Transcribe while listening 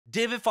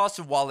David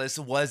Foster Wallace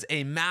was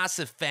a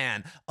massive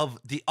fan of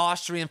the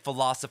Austrian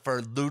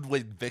philosopher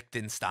Ludwig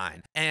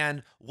Wittgenstein.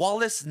 And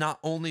Wallace not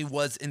only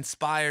was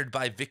inspired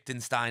by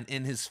Wittgenstein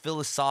in his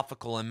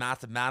philosophical and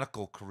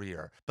mathematical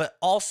career, but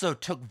also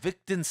took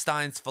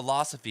Wittgenstein's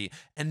philosophy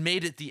and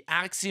made it the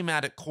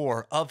axiomatic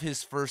core of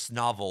his first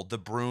novel, The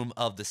Broom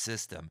of the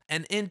System.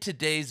 And in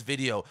today's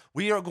video,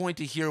 we are going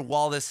to hear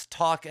Wallace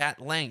talk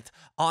at length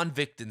on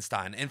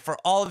Wittgenstein. And for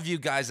all of you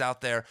guys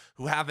out there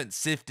who haven't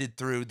sifted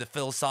through the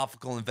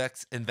philosophical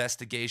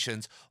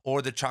investigations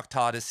or the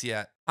Tractatus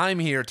yet, I'm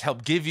here to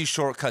help give you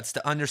shortcuts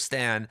to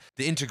understand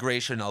the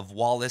integration of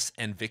Wallace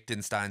and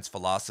Wittgenstein's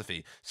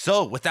philosophy.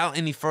 So without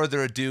any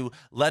further ado,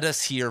 let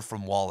us hear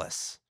from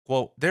Wallace.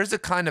 Quote, "There's a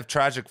kind of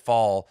tragic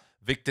fall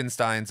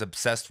Wittgenstein's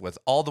obsessed with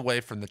all the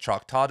way from the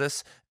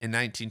Tractatus in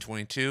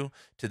 1922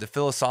 to the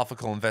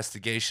philosophical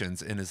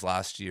investigations in his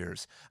last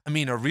years. I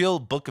mean, a real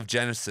Book of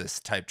Genesis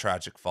type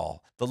tragic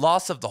fall. The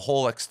loss of the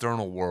whole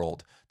external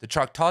world. The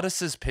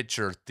Tractatus's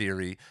picture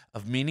theory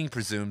of meaning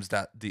presumes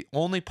that the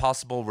only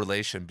possible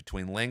relation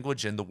between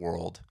language and the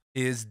world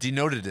is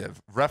denotative,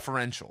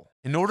 referential.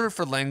 In order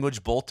for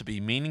language both to be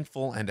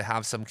meaningful and to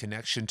have some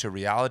connection to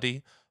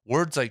reality,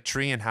 words like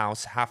tree and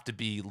house have to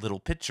be little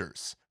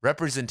pictures,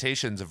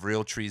 representations of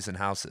real trees and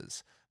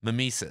houses,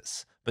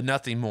 mimesis, but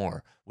nothing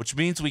more, which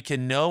means we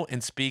can know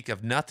and speak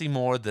of nothing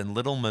more than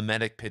little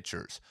mimetic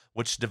pictures,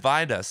 which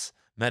divide us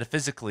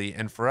metaphysically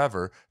and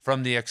forever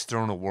from the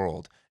external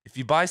world. If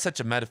you buy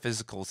such a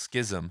metaphysical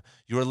schism,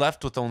 you are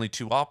left with only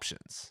two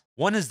options.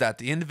 One is that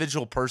the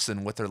individual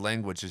person with their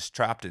language is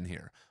trapped in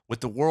here, with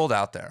the world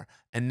out there,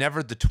 and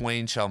never the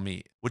twain shall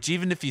meet, which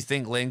even if you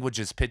think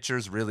language's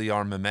pictures really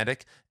are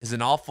mimetic, is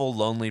an awful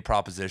lonely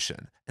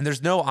proposition. And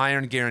there's no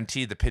iron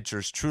guarantee the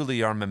pictures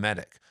truly are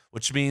mimetic,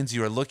 which means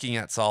you are looking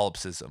at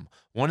solipsism.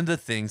 One of the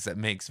things that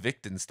makes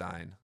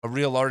Wittgenstein a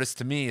real artist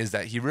to me is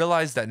that he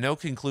realized that no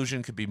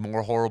conclusion could be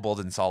more horrible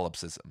than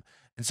solipsism.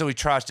 And so he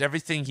trashed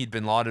everything he'd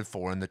been lauded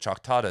for in the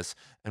Tractatus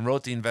and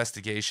wrote the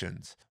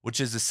Investigations, which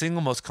is the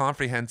single most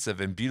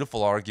comprehensive and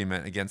beautiful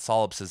argument against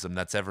solipsism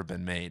that's ever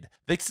been made.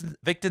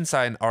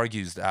 Wittgenstein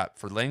argues that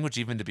for language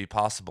even to be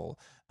possible,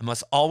 it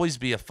must always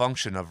be a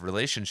function of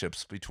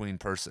relationships between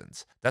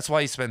persons. That's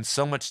why he spends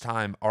so much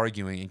time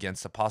arguing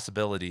against the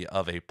possibility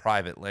of a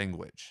private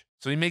language.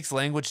 So he makes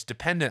language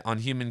dependent on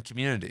human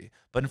community.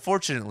 But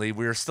unfortunately,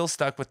 we are still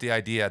stuck with the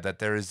idea that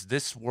there is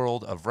this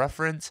world of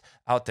reference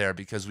out there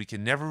because we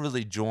can never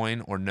really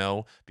join or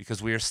know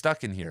because we are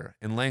stuck in here,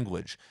 in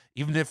language,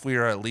 even if we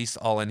are at least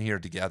all in here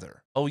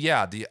together. Oh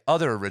yeah, the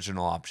other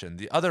original option.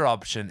 The other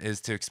option is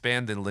to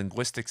expand the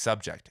linguistic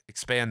subject,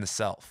 expand the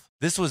self.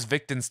 This was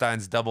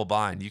Wittgenstein's double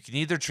bind. You can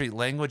either treat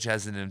language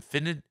as an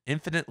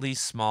infinitely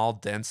small,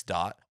 dense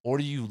dot, or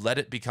you let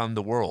it become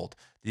the world,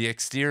 the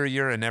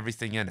exterior and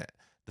everything in it.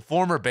 The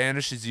former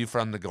banishes you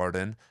from the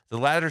garden, the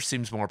latter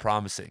seems more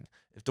promising.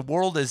 If the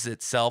world is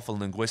itself a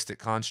linguistic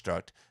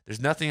construct,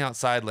 there's nothing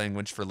outside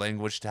language for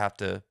language to have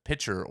to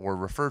picture or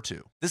refer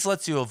to. This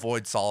lets you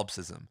avoid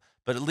solipsism,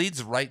 but it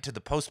leads right to the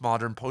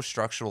postmodern,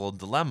 post-structural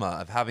dilemma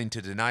of having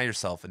to deny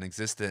yourself an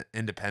existence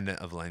independent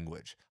of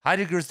language.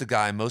 Heidegger's the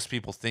guy most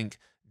people think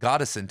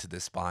got us into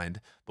this bind,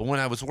 but when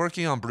I was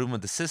working on Broom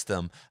of the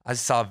System, I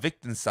saw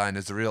Wittgenstein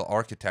as the real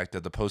architect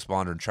of the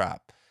postmodern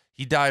trap.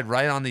 He died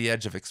right on the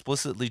edge of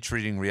explicitly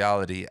treating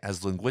reality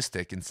as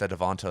linguistic instead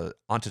of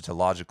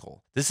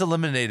ontological. This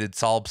eliminated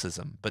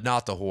solipsism, but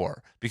not the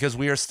horror, because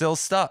we are still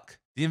stuck.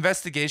 The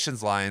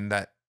Investigations line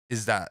that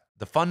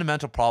the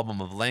fundamental problem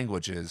of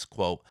language is,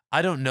 quote,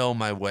 "I don't know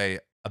my way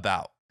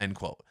about," end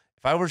quote.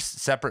 If I were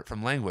separate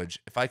from language,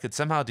 if I could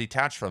somehow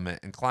detach from it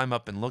and climb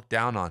up and look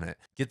down on it,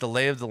 get the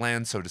lay of the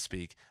land, so to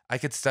speak, I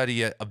could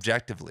study it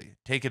objectively,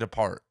 take it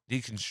apart,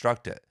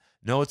 deconstruct it,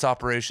 know its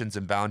operations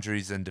and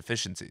boundaries and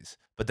deficiencies.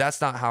 But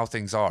that's not how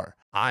things are.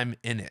 I'm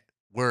in it.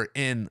 We're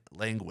in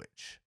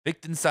language.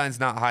 Wittgenstein's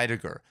not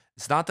Heidegger.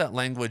 It's not that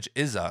language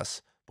is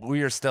us, but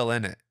we are still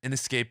in it,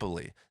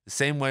 inescapably, the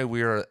same way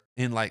we are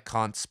in like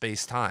Kant's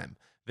space-time.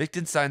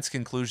 Wittgenstein's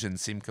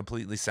conclusions seem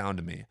completely sound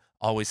to me,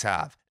 always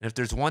have. And if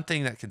there's one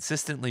thing that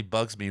consistently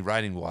bugs me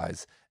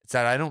writing-wise, it's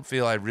that I don't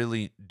feel I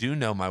really do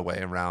know my way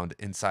around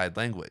inside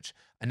language.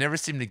 I never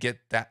seem to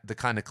get the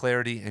kind of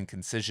clarity and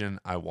concision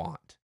I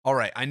want. All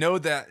right, I know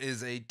that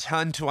is a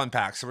ton to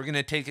unpack, so we're going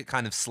to take it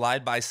kind of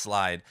slide by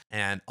slide,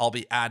 and I'll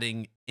be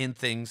adding in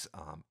things,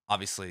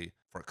 obviously,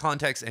 for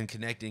context and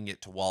connecting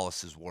it to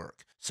Wallace's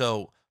work.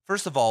 So,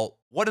 first of all,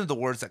 one of the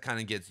words that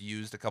kind of gets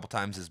used a couple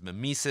times is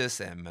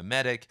mimesis and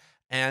mimetic,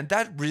 and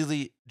that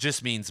really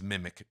just means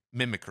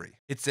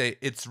mimicry.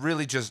 It's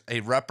really just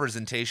a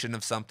representation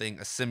of something,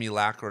 a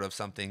simulacra of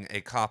something,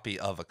 a copy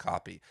of a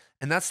copy.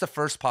 And that's the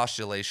first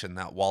postulation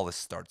that Wallace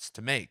starts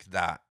to make,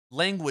 that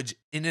language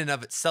in and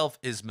of itself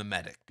is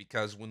mimetic,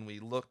 because when we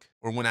look,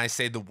 or when I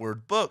say the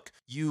word book,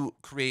 you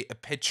create a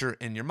picture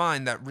in your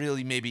mind that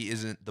really maybe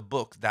isn't the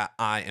book that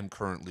I am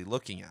currently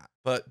looking at.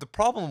 But the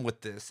problem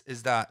with this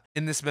is that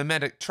in this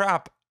mimetic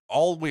trap,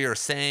 all we are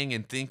saying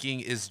and thinking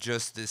is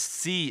just this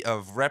sea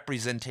of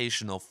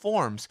representational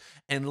forms,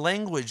 and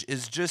language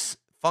is just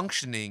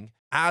functioning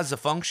as a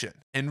function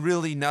and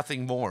really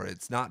nothing more.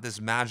 It's not this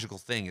magical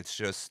thing. It's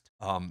just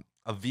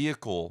a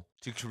vehicle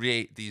to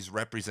create these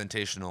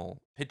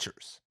representational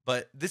pictures.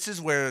 But this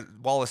is where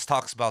Wallace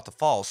talks about the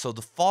fall. So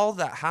the fall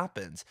that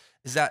happens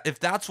is that if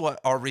that's what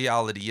our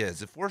reality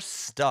is, if we're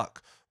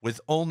stuck with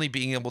only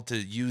being able to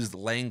use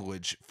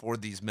language for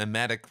these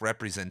mimetic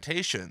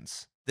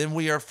representations, then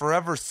we are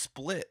forever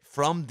split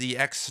from the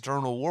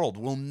external world.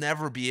 We'll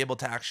never be able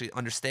to actually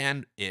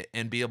understand it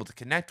and be able to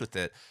connect with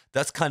it.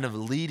 That's kind of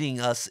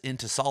leading us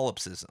into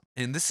solipsism.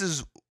 And this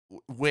is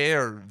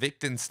where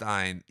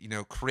Wittgenstein,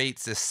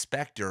 creates this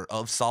specter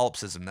of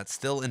solipsism that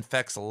still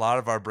infects a lot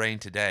of our brain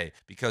today.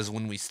 Because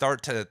when we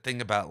start to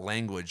think about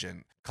language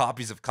and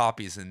copies of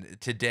copies, and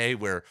today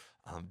where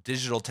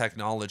digital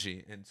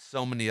technology and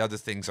so many other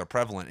things are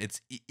prevalent,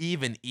 it's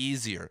even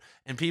easier.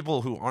 And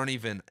people who aren't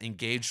even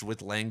engaged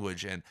with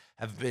language and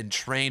have been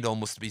trained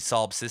almost to be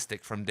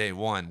solipsistic from day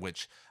one,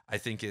 which I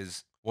think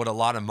is what a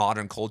lot of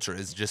modern culture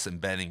is just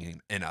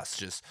embedding in us,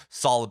 just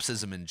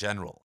solipsism in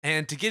general.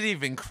 And to get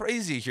even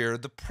crazy here,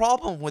 the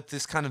problem with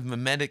this kind of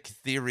mimetic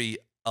theory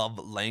of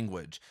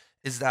language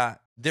is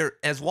that there,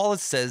 as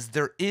Wallace says,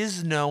 there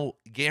is no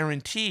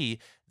guarantee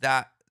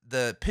that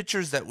the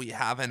pictures that we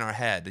have in our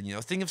head,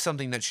 and think of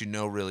something that you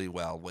know really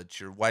well, what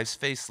your wife's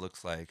face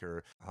looks like,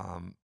 or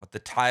what the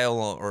tile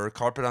or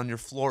carpet on your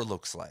floor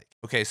looks like.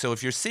 Okay, so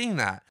if you're seeing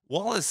that,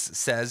 Wallace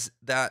says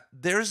that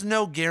there's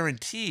no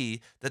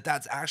guarantee that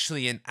that's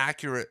actually an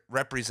accurate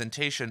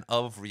representation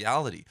of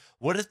reality.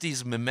 What if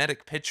these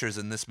mimetic pictures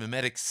and this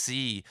mimetic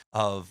sea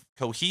of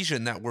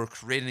cohesion that we're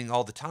creating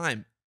all the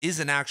time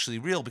isn't actually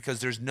real, because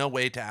there's no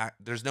way to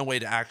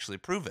actually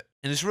prove it.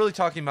 And it's really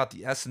talking about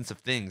the essence of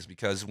things,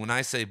 because when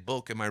I say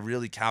book, am I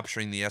really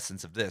capturing the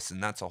essence of this?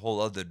 And that's a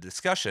whole other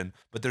discussion,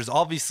 but there's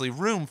obviously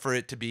room for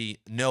it to be,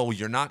 no,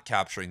 you're not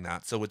capturing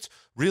that. So it's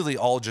really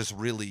all just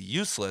really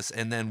useless.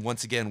 And then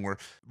once again, we're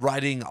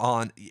riding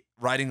on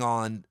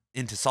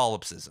into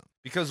solipsism,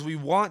 because we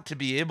want to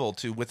be able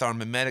to, with our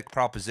mimetic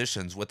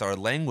propositions, with our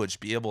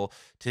language, be able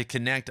to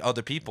connect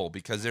other people,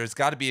 because there's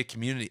got to be a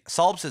community.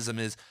 Solipsism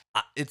is,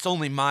 it's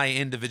only my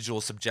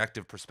individual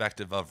subjective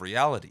perspective of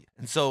reality.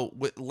 And so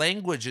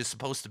language is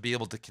supposed to be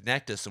able to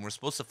connect us, and we're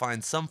supposed to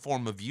find some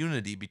form of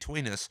unity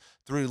between us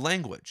through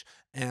language.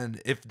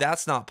 And if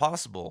that's not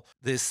possible,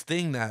 this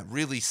thing that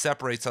really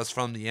separates us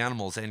from the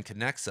animals and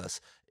connects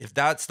us, if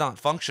that's not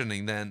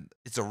functioning, then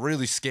it's a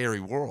really scary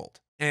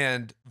world.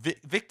 And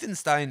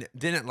Wittgenstein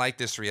didn't like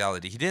this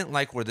reality. He didn't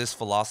like where this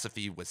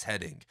philosophy was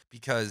heading,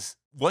 because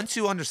once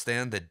you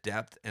understand the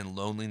depth and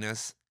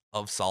loneliness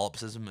of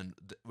solipsism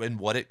and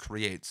what it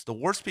creates, the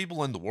worst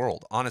people in the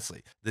world,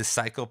 honestly, the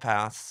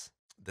psychopaths,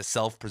 the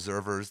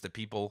self-preservers, the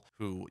people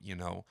who,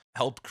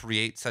 help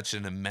create such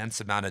an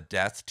immense amount of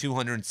death,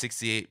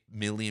 268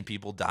 million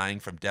people dying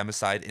from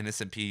democide,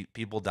 innocent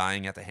people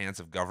dying at the hands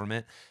of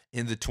government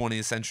in the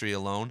 20th century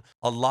alone.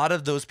 A lot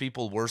of those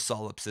people were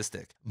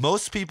solipsistic.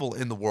 Most people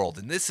in the world,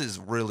 and this is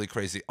really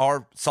crazy,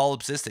 are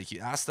solipsistic.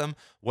 You ask them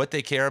what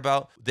they care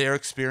about, their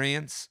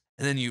experience,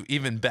 and then you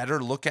even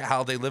better look at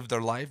how they live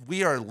their life.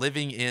 We are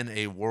living in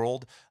a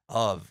world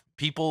of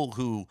people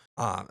who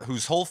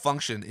whose whole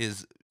function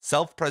is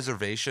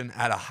self-preservation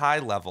at a high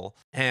level.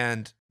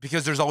 And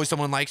because there's always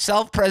someone like,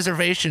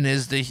 self-preservation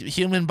is the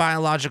human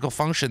biological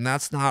function,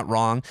 that's not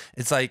wrong.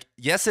 It's like,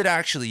 yes, it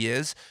actually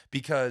is,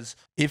 because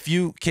if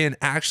you can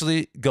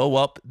actually go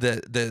up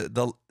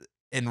the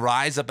and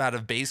rise up out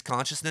of base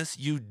consciousness,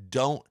 you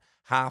don't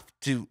have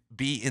to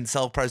be in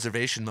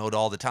self-preservation mode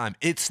all the time.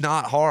 It's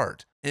not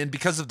hard. And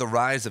because of the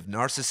rise of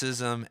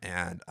narcissism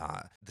and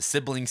the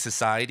sibling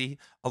society,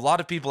 a lot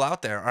of people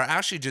out there are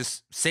actually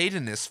just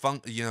Satanists,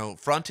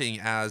 fronting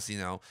as,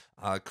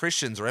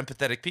 Christians or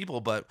empathetic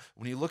people. But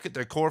when you look at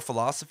their core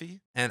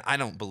philosophy, and I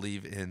don't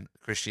believe in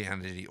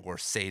Christianity or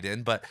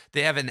Satan, but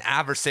they have an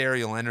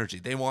adversarial energy.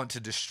 They want to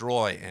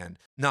destroy and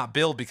not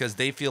build, because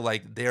they feel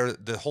like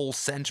the whole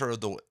center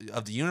of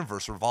the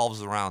universe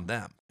revolves around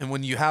them. And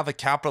when you have a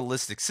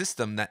capitalistic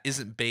system that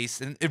isn't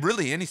based in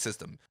really any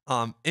system,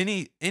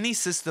 any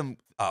system,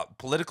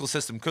 political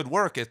system could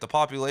work if the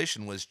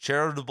population was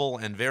charitable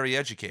and very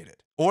educated,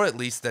 or at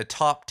least the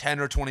top 10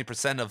 or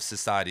 20% of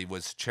society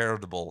was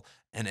charitable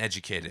and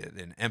educated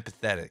and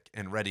empathetic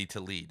and ready to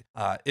lead.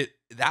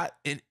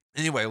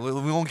 Anyway, we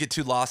won't get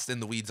too lost in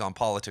the weeds on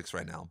politics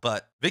right now,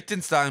 but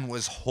Wittgenstein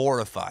was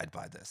horrified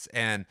by this.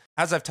 And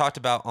as I've talked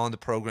about on the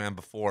program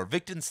before,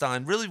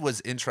 Wittgenstein really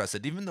was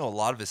interested, even though a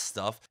lot of his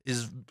stuff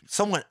is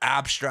somewhat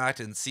abstract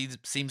and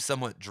seems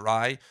somewhat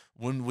dry.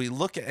 When we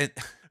look at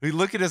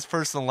his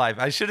personal life,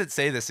 I shouldn't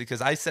say this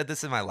because I said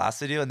this in my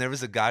last video, and there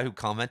was a guy who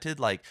commented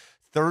like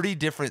 30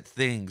 different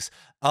things.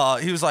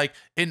 He was like,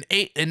 in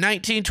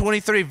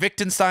 1923,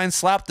 Wittgenstein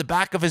slapped the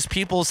back of his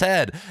pupil's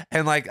head.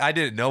 And like, I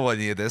didn't know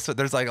any of this, but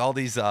there's like all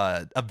these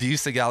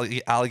abuse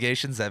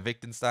allegations that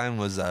Wittgenstein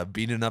was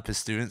beating up his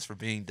students for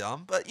being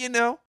dumb. But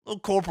little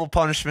corporal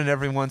punishment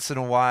every once in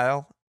a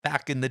while.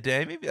 Back in the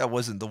day, maybe that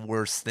wasn't the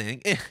worst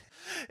thing.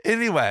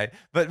 Anyway,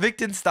 but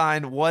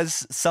Wittgenstein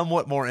was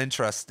somewhat more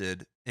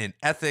interested in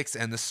ethics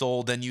and the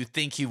soul than you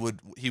think he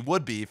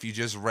would be if you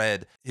just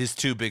read his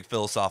two big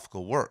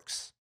philosophical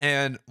works.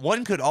 And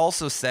one could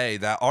also say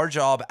that our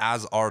job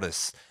as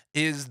artists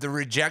is the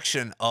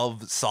rejection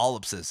of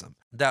solipsism.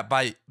 That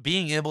by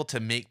being able to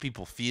make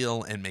people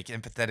feel and make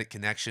empathetic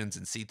connections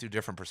and see through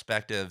different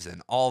perspectives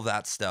and all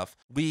that stuff,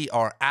 we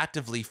are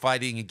actively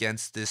fighting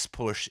against this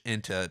push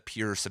into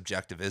pure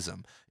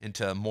subjectivism,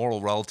 into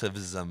moral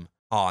relativism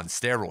on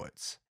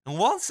steroids. And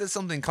Wallace says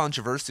something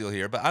controversial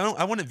here, but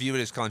I wouldn't view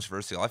it as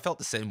controversial. I felt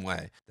the same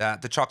way,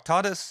 that the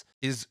Tractatus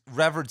is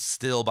revered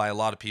still by a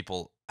lot of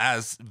people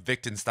as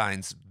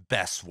Wittgenstein's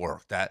best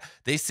work, that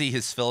they see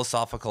his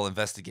philosophical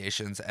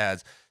investigations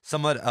as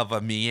somewhat of a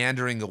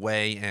meandering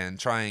away and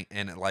trying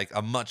and like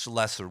a much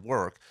lesser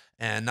work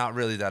and not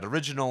really that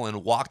original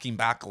and walking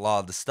back a lot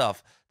of the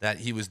stuff that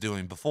he was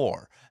doing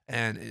before.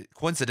 And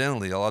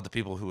coincidentally, a lot of the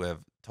people who have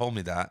told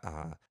me that,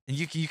 and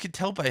you can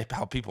tell by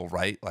how people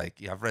write. Like,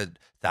 yeah, I've read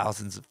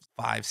thousands of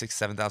 5, 6,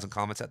 7,000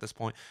 comments at this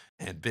point,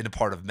 and been a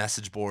part of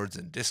message boards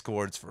and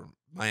discords for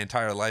my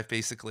entire life,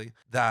 basically.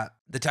 That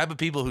the type of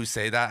people who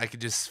say that, I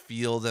could just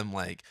feel them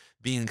like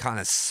being kind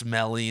of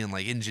smelly and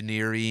like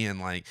engineering, and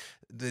like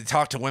they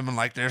talk to women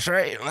like this,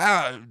 right?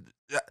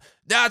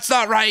 That's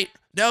not right.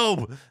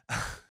 No.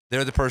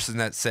 They're the person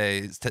that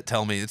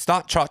tell me it's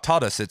not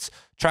Tractatus, it's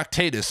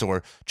Tractatus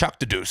or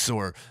Tractadus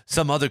or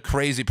some other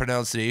crazy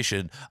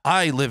pronunciation.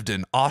 I lived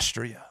in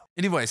Austria.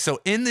 Anyway, so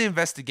in the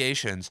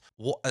investigations,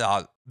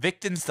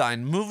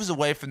 Wittgenstein moves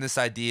away from this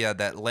idea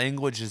that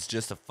language is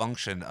just a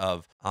function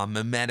of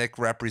mimetic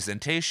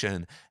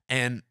representation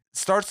and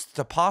starts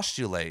to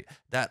postulate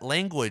that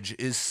language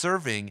is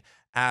serving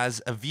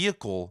as a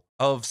vehicle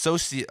of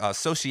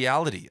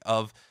sociality,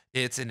 of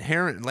its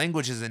inherent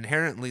language is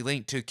inherently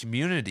linked to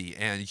community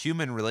and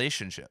human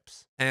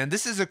relationships. And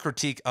this is a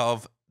critique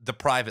of the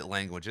private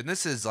language. And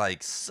this is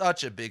like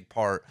such a big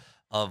part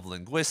of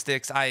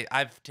linguistics.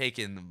 I've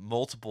taken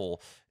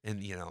multiple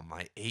in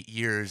my 8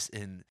 years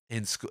in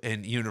school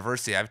in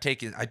university. I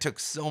took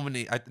so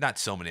many, not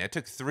so many. I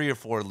took 3 or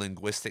 4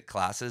 linguistic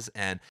classes,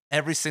 and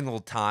every single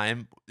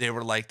time they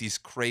were like these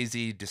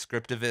crazy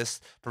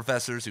descriptivist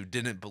professors who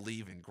didn't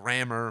believe in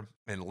grammar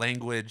and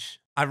language.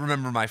 I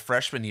remember my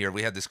freshman year,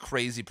 we had this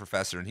crazy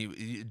professor, and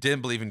he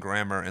didn't believe in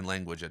grammar and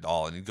language at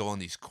all. And he'd go on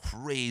these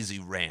crazy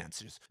rants,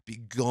 just be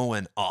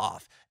going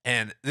off.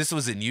 And this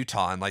was in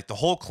Utah, and like the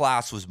whole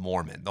class was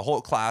Mormon. The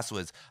whole class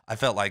was, I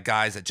felt like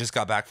guys that just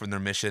got back from their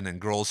mission and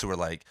girls who were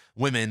like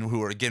women who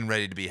were getting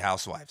ready to be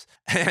housewives.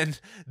 And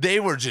they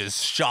were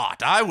just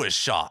shocked. I was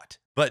shocked.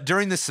 But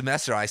during this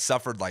semester, I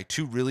suffered like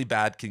 2 really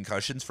bad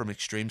concussions from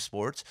extreme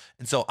sports.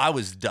 And so I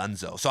was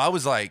donezo. So I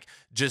was like,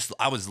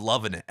 I was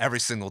loving it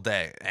every single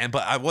day.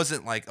 But I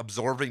wasn't like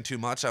absorbing too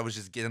much. I was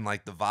just getting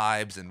like the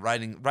vibes and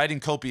writing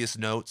copious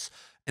notes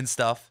and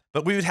stuff.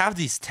 But we would have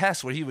these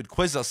tests where he would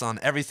quiz us on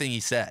everything he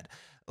said.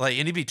 Like,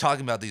 and he'd be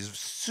talking about these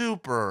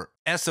super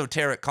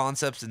esoteric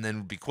concepts and then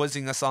would be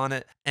quizzing us on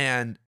it.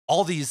 And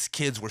all these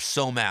kids were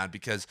so mad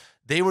because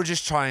they were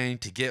just trying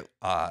to get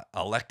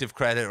elective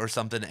credit or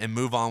something and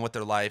move on with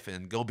their life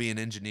and go be an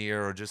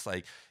engineer or just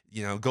like,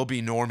 go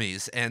be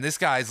normies. And this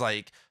guy's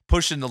like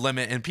pushing the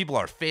limit and people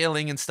are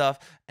failing and stuff.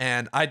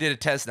 And I did a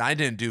test and I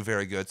didn't do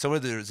very good. So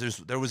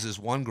there was this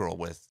one girl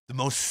with the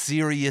most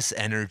serious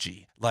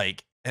energy,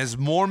 like as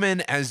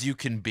Mormon as you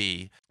can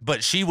be,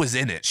 but she was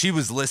in it. She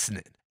was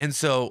listening. And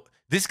so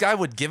this guy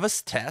would give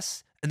us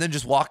tests and then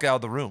just walk out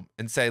of the room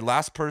and say,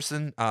 last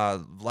person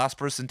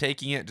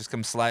taking it, just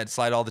come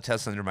slide all the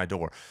tests under my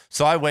door.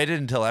 So I waited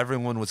until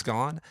everyone was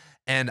gone,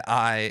 and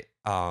I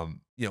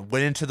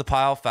went into the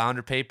pile, found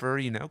her paper,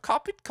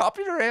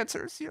 copied her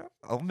answers.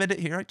 I'll admit it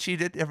here, I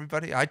cheated,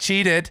 everybody. I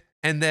cheated.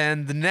 And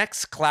then the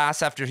next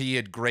class after he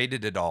had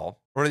graded it all,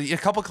 or a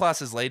couple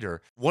classes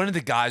later, one of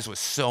the guys was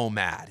so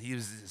mad. He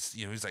was,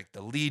 he's like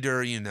the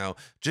leader,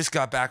 just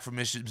got back from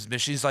mission.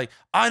 He's like,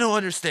 I don't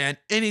understand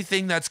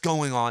anything that's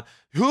going on.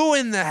 Who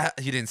in the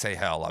he didn't say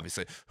hell,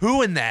 obviously.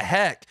 Who in the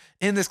heck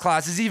in this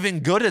class is even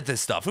good at this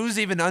stuff? Who's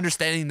even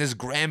understanding this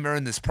grammar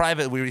and this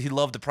private? He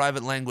loved the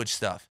private language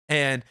stuff.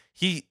 And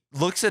he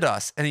looks at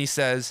us and he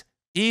says,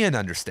 Ian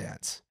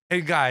understands.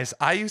 And guys,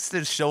 I used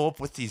to show up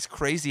with these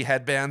crazy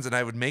headbands and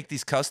I would make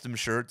these custom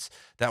shirts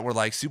that were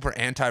like super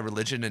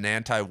anti-religion and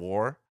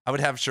anti-war. I would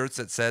have shirts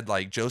that said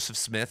like Joseph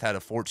Smith had a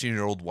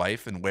 14-year-old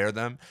wife and wear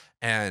them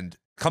and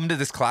come to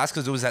this class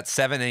because it was at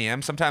 7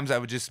 a.m. Sometimes I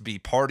would just be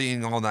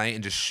partying all night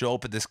and just show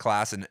up at this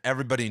class and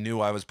everybody knew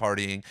I was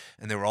partying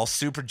and they were all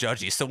super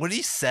judgy. So when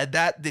he said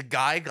that, the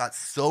guy got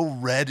so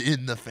red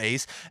in the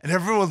face and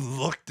everyone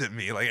looked at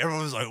me like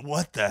everyone was like,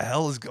 what the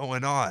hell is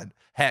going on?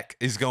 Heck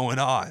is going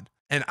on?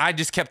 And I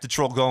just kept the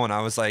troll going.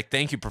 I was like,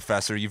 thank you,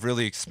 professor. You've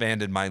really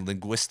expanded my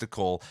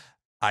linguistical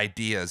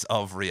ideas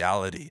of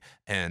reality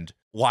and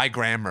why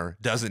grammar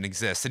doesn't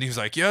exist. And he was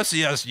like, yes,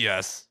 yes,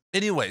 yes.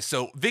 Anyway,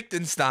 so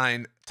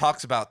Wittgenstein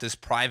talks about this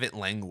private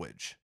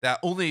language that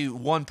only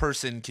one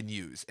person can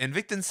use. And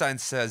Wittgenstein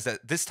says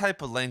that this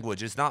type of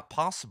language is not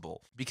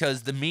possible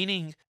because the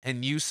meaning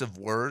and use of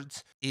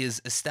words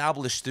is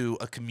established through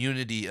a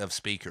community of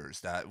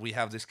speakers, that we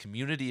have this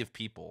community of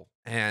people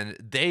and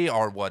they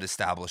are what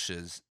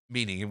establishes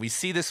meaning. And we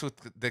see this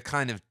with the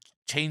kind of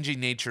changing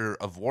nature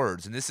of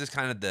words. And this is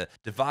kind of the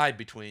divide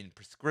between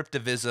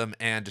prescriptivism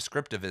and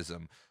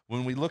descriptivism.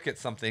 When we look at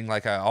something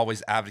like I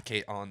always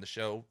advocate on the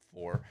show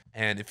for,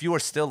 and if you are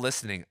still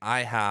listening,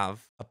 I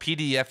have a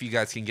PDF you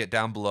guys can get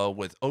down below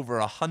with over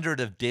 100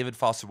 of David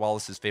Foster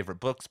Wallace's favorite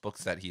books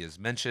that he has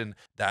mentioned,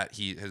 that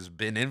he has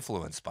been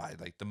influenced by,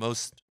 like the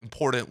most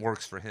important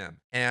works for him.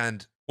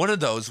 And one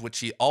of those, which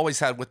he always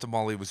had with him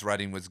while he was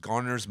writing, was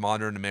Garner's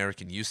Modern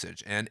American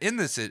Usage. And in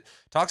this, it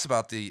talks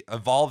about the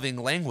evolving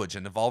language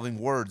and evolving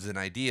words and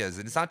ideas.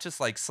 And it's not just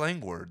like slang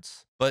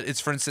words, but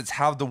it's, for instance,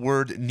 how the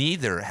word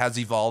neither has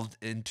evolved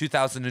in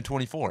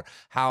 2024.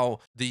 How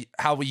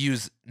we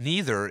use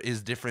neither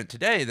is different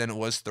today than it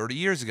was 30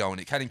 years ago.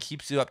 And it kind of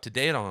keeps you up to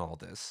date on all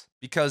this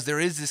because there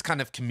is this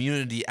kind of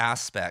community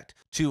aspect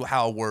to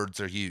how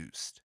words are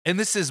used. And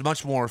this is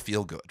much more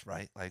feel good,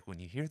 right? Like when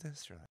you hear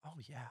this, you're like, oh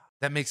yeah,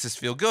 that makes us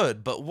feel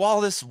good. But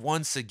Wallace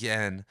once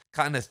again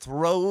kind of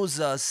throws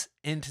us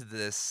into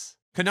this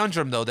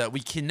conundrum, though, that we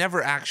can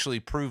never actually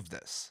prove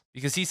this,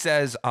 because he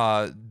says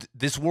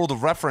this world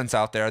of reference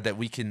out there that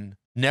we can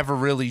never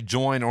really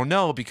join or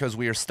know because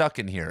we are stuck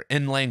in here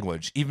in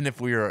language, even if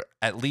we are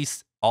at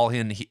least all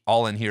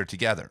in here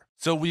together.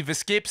 So we've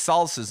escaped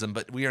solipsism,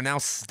 but we are now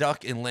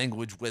stuck in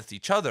language with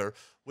each other,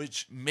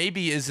 which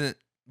maybe isn't,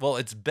 well,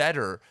 it's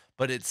better,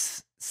 but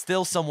it's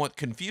still somewhat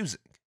confusing.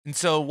 And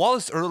so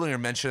Wallace earlier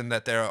mentioned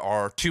that there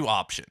are two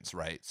options,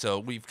 right? So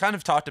we've kind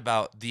of talked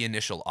about the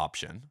initial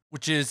option,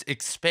 which is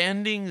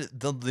expanding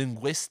the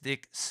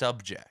linguistic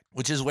subject,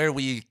 which is where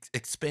we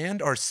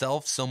expand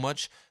ourselves so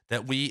much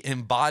that we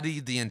embody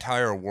the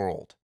entire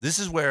world. This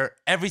is where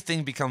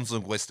everything becomes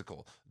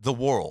linguistical. The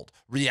world,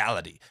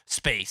 reality,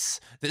 space.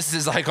 This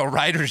is like a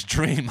writer's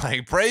dream.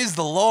 Like, praise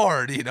the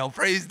Lord,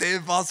 praise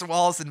David Foster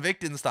Wallace and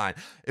Wittgenstein.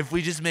 If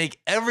we just make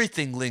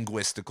everything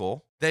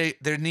linguistical,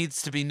 there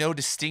needs to be no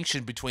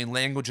distinction between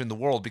language and the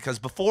world, because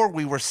before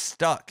we were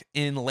stuck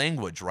in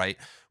language, right?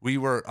 We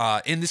were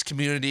in this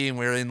community and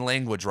we're in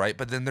language, right?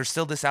 But then there's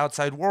still this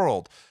outside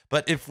world.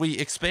 But if we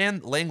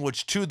expand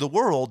language to the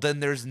world, then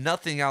there's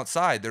nothing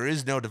outside. There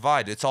is no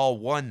divide. It's all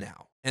one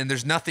now. And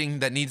there's nothing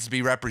that needs to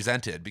be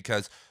represented,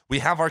 because we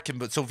have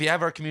so if we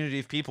have our community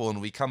of people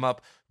and we come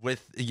up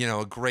with,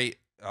 a great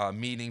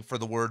meaning for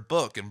the word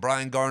book, and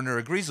Brian Garner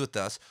agrees with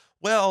us,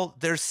 well,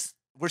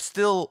 we're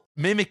still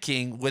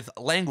mimicking with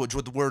language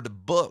with the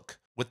word book,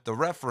 with the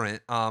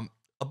referent,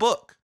 a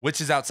book, which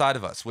is outside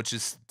of us, which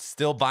is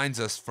still binds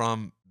us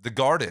from the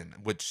garden,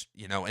 which,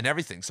 and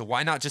everything. So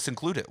why not just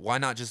include it? Why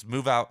not just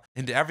move out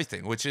into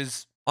everything, which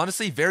is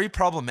honestly very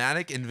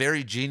problematic and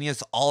very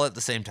genius all at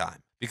the same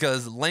time.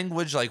 Because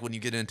language, like when you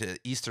get into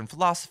Eastern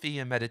philosophy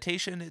and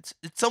meditation, it's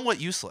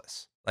somewhat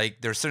useless.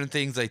 Like there's certain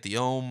things like the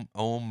om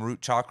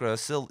root chakra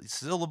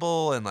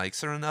syllable, and like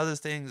certain other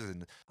things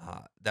and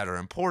that are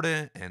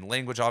important. And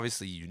language,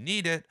 obviously, you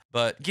need it.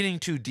 But getting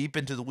too deep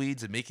into the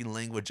weeds and making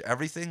language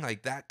everything,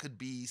 like that could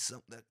be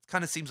that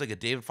kind of seems like a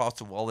David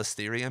Foster Wallace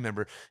theory. I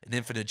remember in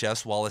Infinite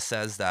Jest, Wallace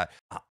says that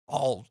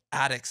all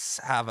addicts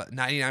have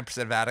 99%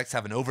 of addicts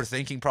have an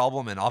overthinking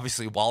problem, and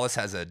obviously Wallace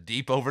has a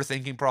deep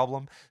overthinking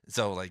problem.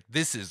 So like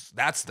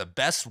that's the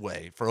best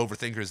way for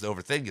overthinkers to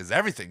overthink, is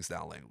everything's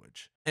now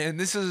language. And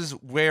this is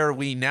where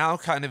we now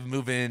kind of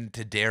move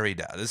into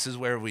Derrida. This is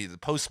where the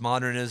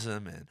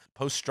postmodernism and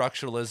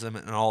post-structuralism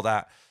and all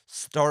that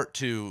start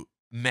to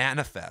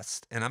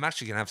manifest. And I'm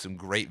actually going to have some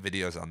great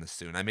videos on this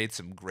soon. I made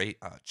some great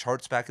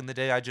charts back in the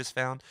day I just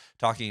found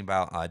talking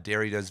about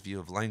Derrida's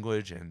view of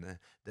language and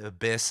the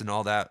abyss and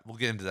all that. We'll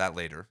get into that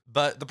later.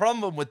 But the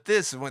problem with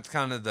this, and what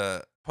kind of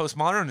the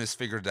postmodernists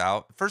figured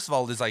out, first of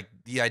all, is like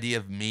the idea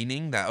of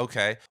meaning, that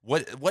okay,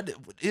 what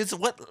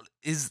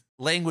is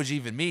language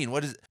even mean?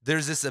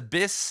 There's this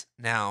abyss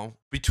now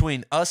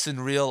between us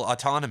and real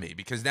autonomy,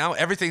 because now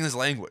everything is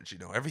language,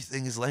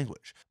 everything is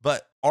language.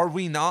 But are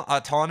we not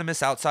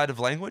autonomous outside of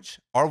language?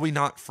 Are we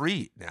not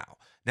free now?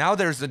 Now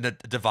there's a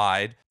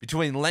divide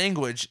between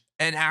language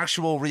and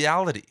actual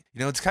reality.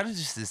 It's kind of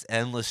just this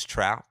endless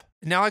trap.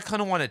 Now I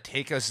kind of want to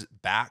take us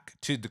back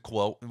to the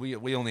quote.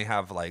 We only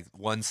have like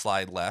one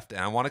slide left, and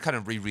I want to kind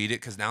of reread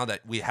it, because now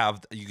that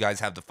you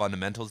guys have the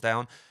fundamentals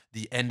down,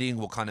 the ending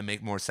will kind of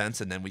make more sense,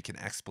 and then we can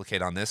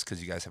explicate on this,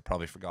 because you guys have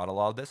probably forgot a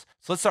lot of this.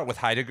 So let's start with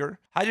Heidegger.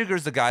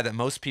 Heidegger's the guy that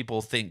most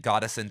people think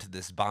got us into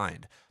this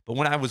bind. But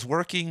when I was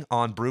working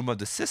on Broom of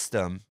the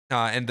System,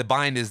 and the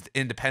bind is the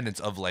independence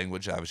of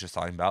language I was just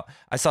talking about,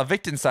 I saw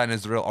Wittgenstein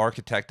as the real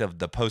architect of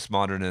the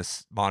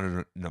postmodernist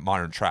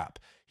modern trap.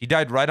 He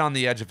died right on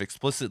the edge of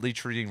explicitly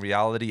treating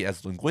reality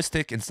as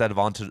linguistic instead of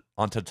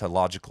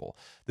ontological.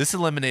 This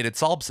eliminated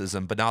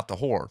solipsism, but not the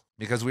horror,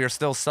 because we are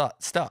still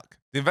stuck.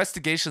 The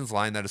investigations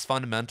line that is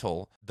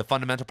fundamental, the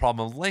fundamental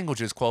problem of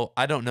language is, quote,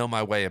 I don't know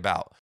my way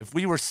about.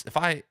 If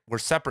I were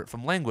separate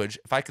from language,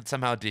 if I could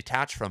somehow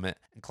detach from it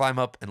and climb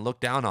up and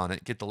look down on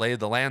it, get the lay of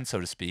the land, so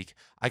to speak,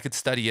 I could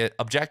study it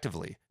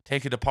objectively,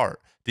 take it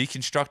apart,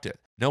 deconstruct it,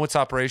 know its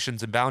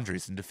operations and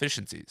boundaries and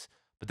deficiencies.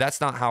 But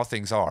that's not how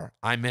things are.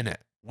 I'm in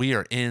it. We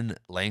are in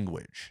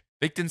language.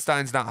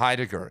 Wittgenstein's not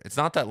Heidegger. It's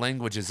not that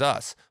language is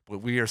us, but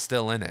we are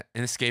still in it,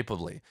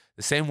 inescapably,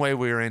 the same way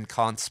we are in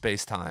Kant's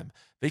space-time.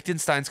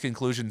 Wittgenstein's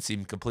conclusions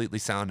seem completely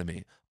sound to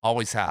me,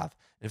 always have.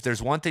 If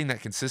there's one thing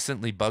that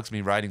consistently bugs me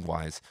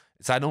writing-wise,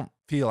 it's I don't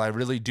feel I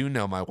really do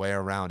know my way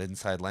around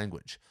inside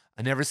language.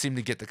 I never seem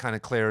to get the kind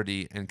of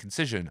clarity and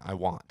concision I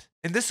want.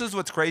 And this is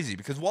what's crazy,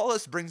 because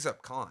Wallace brings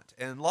up Kant,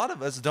 and a lot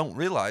of us don't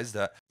realize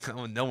that,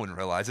 well, no one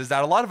realizes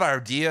that a lot of our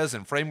ideas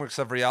and frameworks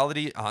of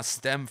reality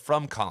stem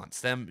from Kant,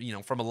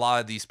 from a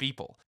lot of these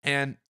people.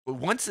 And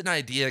once an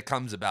idea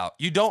comes about,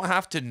 you don't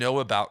have to know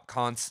about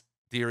Kant's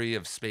theory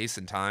of space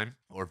and time,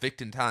 or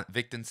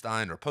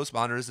Wittgenstein, or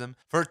postmodernism,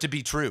 for it to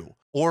be true,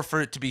 or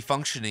for it to be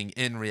functioning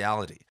in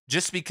reality.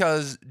 Just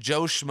because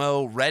Joe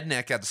Schmo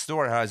redneck at the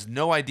store has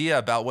no idea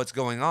about what's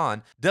going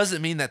on,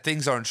 doesn't mean that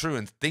things aren't true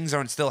and things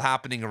aren't still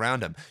happening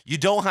around him. You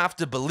don't have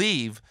to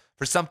believe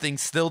for something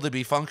still to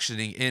be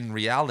functioning in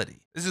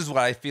reality. This is what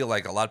I feel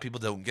like a lot of people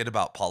don't get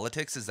about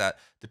politics, is that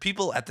the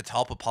people at the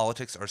top of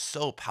politics are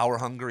so power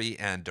hungry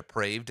and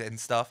depraved and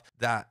stuff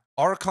that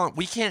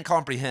we can't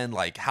comprehend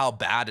like how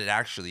bad it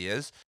actually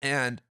is.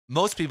 And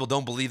most people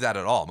don't believe that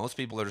at all. Most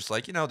people are just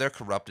like, they're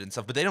corrupted and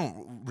stuff, but they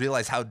don't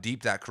realize how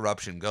deep that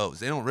corruption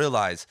goes. They don't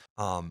realize,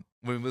 when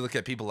we look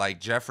at people like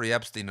Jeffrey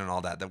Epstein and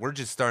all that, that we're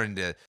just starting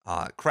to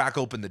crack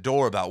open the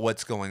door about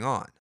what's going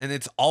on. And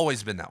it's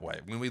always been that way.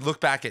 When we look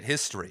back at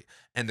history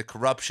and the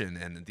corruption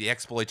and the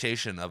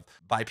exploitation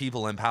by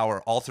people in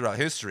power all throughout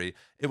history,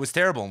 it was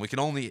terrible. And we can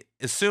only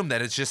assume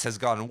that it just has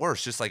gotten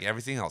worse, just like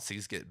everything else.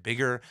 Things get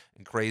bigger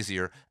and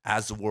crazier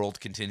as the world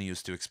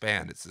continues to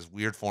expand. It's this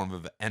weird form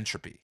of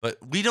entropy. But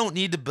we don't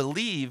need to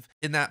believe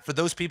in that for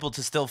those people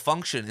to still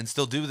function and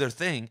still do their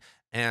thing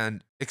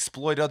and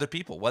exploit other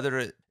people, whether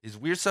it is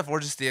weird stuff or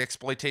just the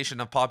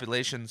exploitation of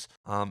populations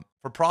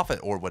for profit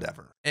or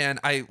whatever. And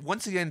I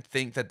once again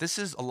think that this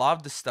is a lot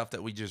of the stuff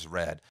that we just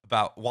read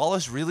about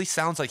Wallace really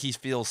sounds like he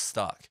feels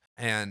stuck.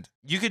 And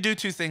you could do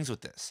two things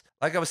with this.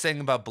 Like I was saying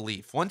about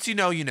belief. Once you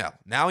know, you know.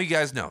 Now you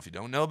guys know. If you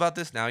don't know about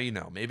this, now you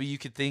know. Maybe you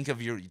could think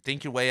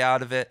your way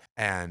out of it,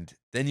 and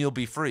then you'll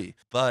be free.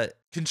 But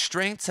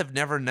constraints have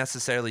never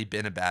necessarily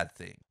been a bad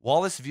thing.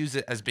 Wallace views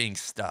it as being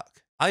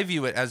stuck. I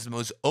view it as the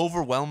most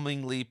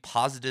overwhelmingly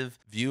positive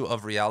view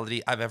of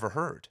reality I've ever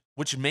heard,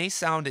 which may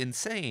sound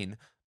insane,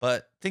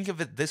 but think of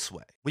it this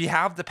way. We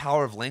have the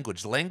power of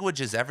language. Language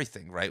is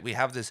everything, right? We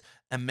have this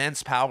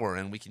immense power,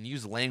 and we can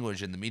use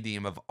language in the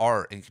medium of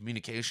art and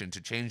communication to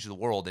change the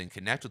world and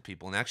connect with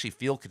people and actually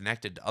feel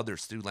connected to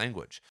others through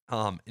language.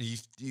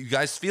 You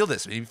guys feel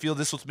this. You feel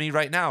this with me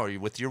right now, or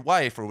with your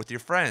wife, or with your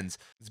friends.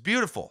 It's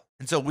beautiful.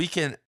 And so we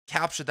can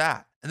capture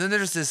that. And then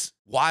there's this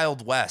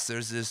Wild West.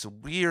 There's this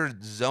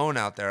weird zone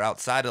out there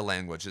outside of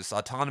language, this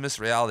autonomous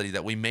reality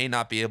that we may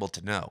not be able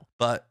to know.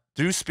 But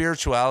through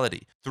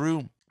spirituality,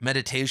 through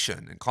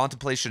meditation and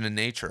contemplation in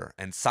nature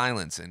and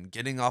silence and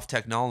getting off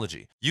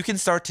technology, you can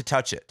start to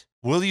touch it.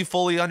 Will you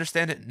fully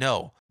understand it?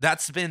 No.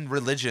 That's been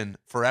religion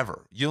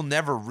forever. You'll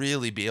never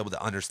really be able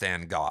to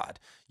understand God.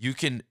 You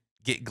can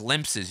get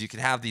glimpses. You can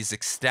have these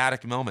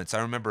ecstatic moments. I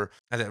remember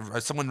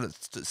someone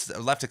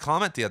left a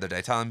comment the other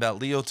day talking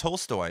about Leo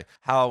Tolstoy,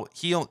 how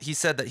he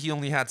said that he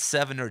only had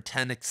 7 or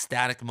 10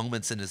 ecstatic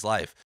moments in his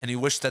life, and he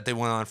wished that they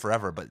went on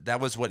forever, but that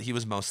was what he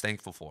was most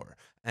thankful for.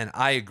 And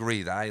I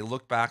agree that I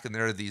look back and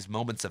there are these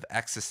moments of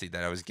ecstasy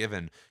that I was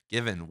given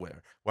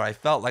where I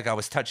felt like I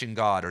was touching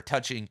God or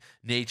touching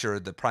nature,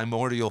 the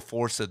primordial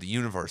force of the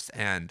universe.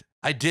 And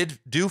I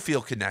do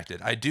feel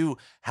connected. I do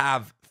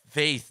have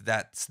faith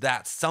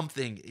that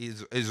something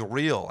is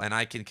real and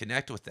I can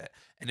connect with it.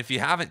 And if you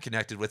haven't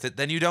connected with it,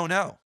 then you don't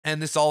know. And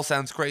this all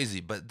sounds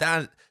crazy, but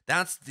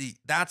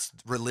that's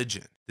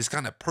religion. This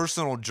kind of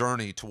personal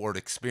journey toward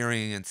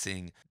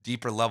experiencing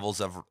deeper levels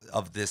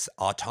of this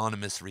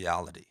autonomous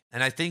reality.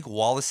 And I think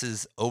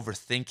Wallace's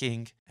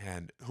overthinking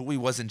and who he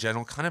was in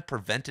general kind of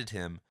prevented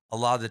him a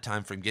lot of the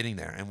time from getting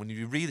there. And when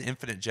you read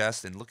Infinite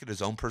Jest and look at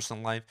his own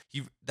personal life,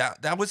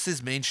 that was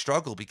his main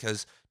struggle,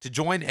 because to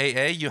join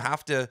AA, you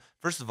have to,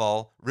 first of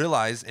all,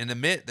 realize and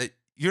admit that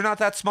you're not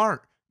that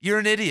smart. You're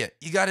an idiot.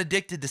 You got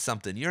addicted to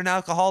something. You're an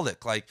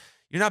alcoholic. Like,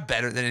 you're not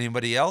better than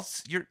anybody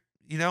else.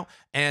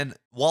 And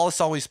Wallace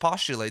always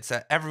postulates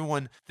that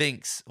everyone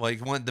thinks,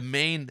 like, one of the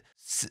main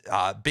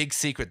big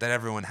secret that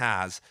everyone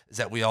has is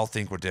that we all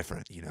think we're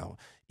different.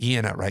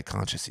 Ian at Right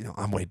Conscious,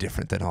 I'm way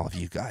different than all of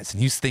you guys.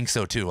 And you think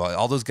so too.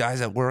 All those guys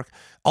at work,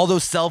 all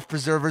those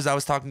self-preservers I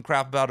was talking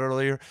crap about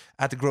earlier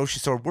at the grocery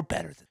store, we're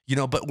better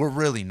than, but we're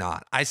really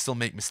not. I still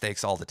make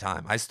mistakes all the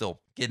time. I still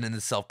get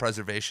into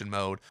self-preservation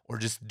mode or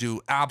just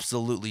do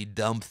absolutely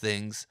dumb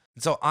things.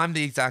 And so I'm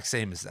the exact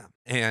same as them.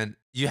 And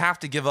you have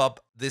to give up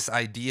this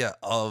idea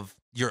of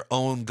your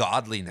own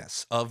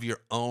godliness, of your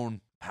own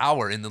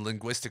power in the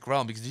linguistic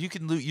realm, because you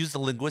can use the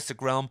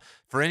linguistic realm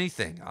for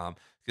anything.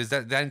 Because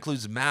that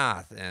includes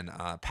math and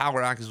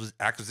power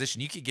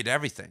acquisition. You could get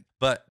everything.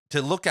 But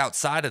to look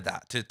outside of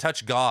that, to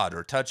touch God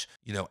or touch,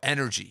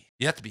 energy,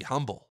 you have to be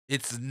humble.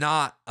 It's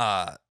not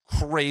a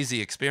crazy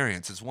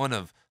experience. It's one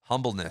of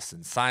humbleness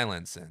and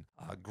silence and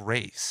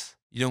grace.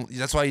 You don't.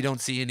 That's why you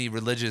don't see any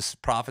religious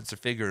prophets or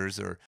figures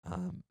or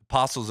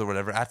apostles or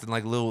whatever acting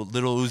like little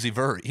Uzi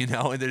Vert. And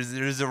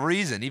there's a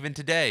reason. Even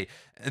today,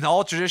 in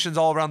all traditions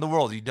all around the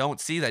world, you don't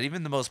see that.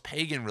 Even the most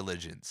pagan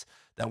religions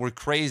that were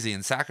crazy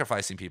and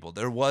sacrificing people,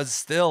 there was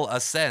still a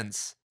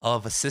sense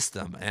of a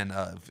system and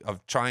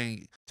of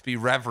trying to be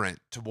reverent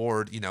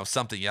toward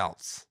something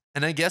else.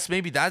 And I guess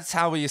maybe that's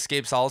how we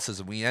escape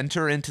solipsism. We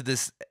enter into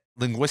this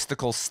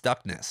linguistical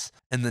stuckness.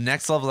 And the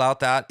next level out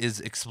that is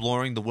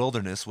exploring the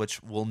wilderness,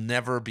 which we'll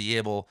never be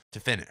able to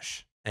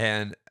finish.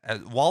 And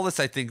Wallace,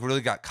 I think,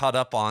 really got caught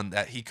up on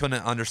that he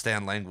couldn't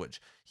understand language.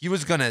 He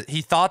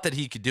thought that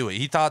he could do it.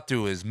 He thought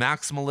through his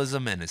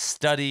maximalism and his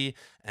study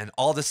and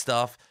all this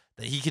stuff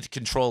that he could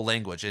control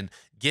language and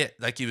get,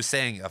 like he was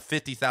saying, a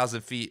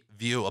 50,000 feet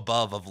view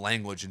above of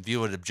language and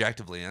view it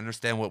objectively and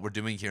understand what we're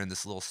doing here in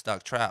this little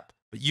stuck trap.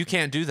 But you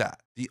can't do that.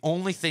 The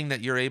only thing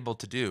that you're able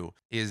to do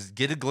is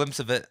get a glimpse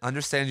of it,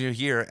 understand you're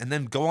here, and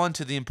then go on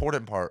to the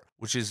important part,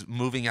 which is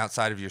moving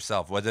outside of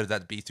yourself, whether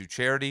that be through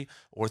charity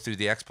or through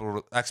the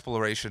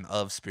exploration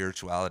of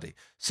spirituality.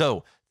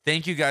 So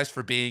thank you guys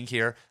for being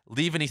here.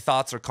 Leave any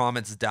thoughts or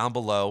comments down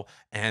below.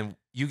 And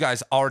you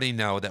guys already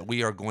know that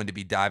we are going to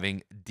be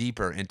diving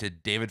deeper into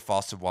David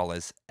Foster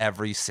Wallace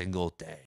every single day.